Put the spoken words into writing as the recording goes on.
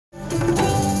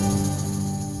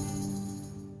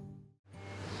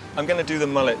I'm going to do the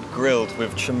mullet grilled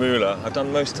with chamula. I've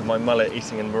done most of my mullet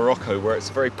eating in Morocco, where it's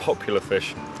a very popular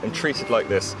fish, and treated like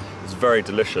this, it's very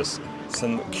delicious.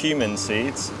 Some cumin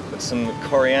seeds, some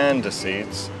coriander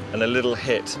seeds, and a little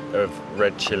hit of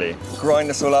red chili. Grind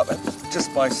this all up, and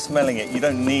just by smelling it, you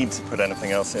don't need to put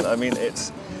anything else in. I mean,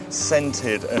 it's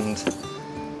scented and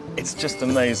it's just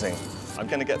amazing. I'm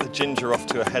going to get the ginger off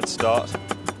to a head start.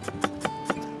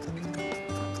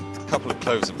 A couple of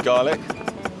cloves of garlic.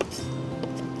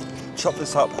 Chop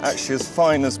this up actually as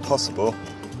fine as possible.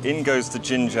 In goes the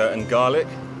ginger and garlic.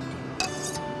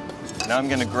 Now I'm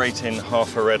going to grate in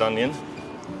half a red onion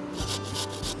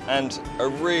and a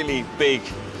really big,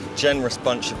 generous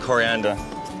bunch of coriander.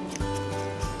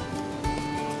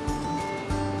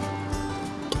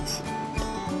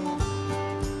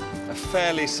 A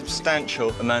fairly substantial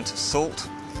amount of salt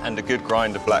and a good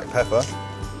grind of black pepper.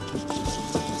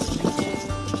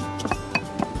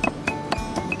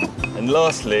 And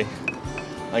lastly,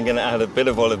 I'm going to add a bit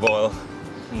of olive oil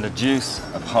and the juice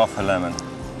of half a lemon.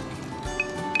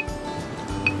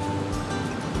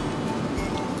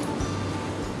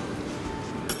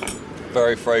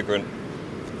 Very fragrant,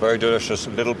 very delicious, a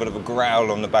little bit of a growl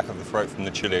on the back of the throat from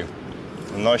the chili.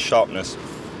 A nice sharpness.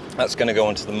 That's going to go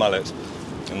onto the mullet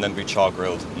and then be char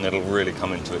grilled, and it'll really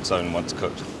come into its own once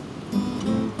cooked.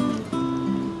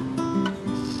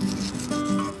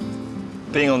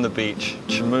 Being on the beach,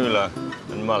 chamula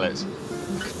and mullet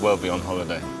could well be on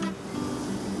holiday.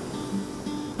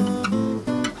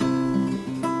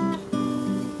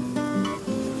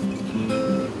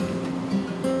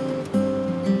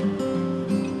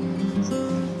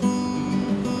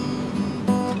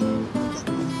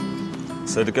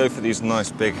 So to go for these nice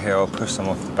big here, I'll push some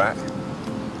off the back.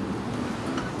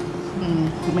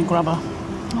 Let me grab a...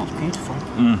 That's beautiful.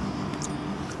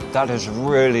 That is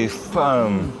really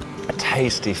firm, a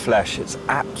tasty flesh. It's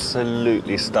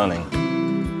absolutely stunning.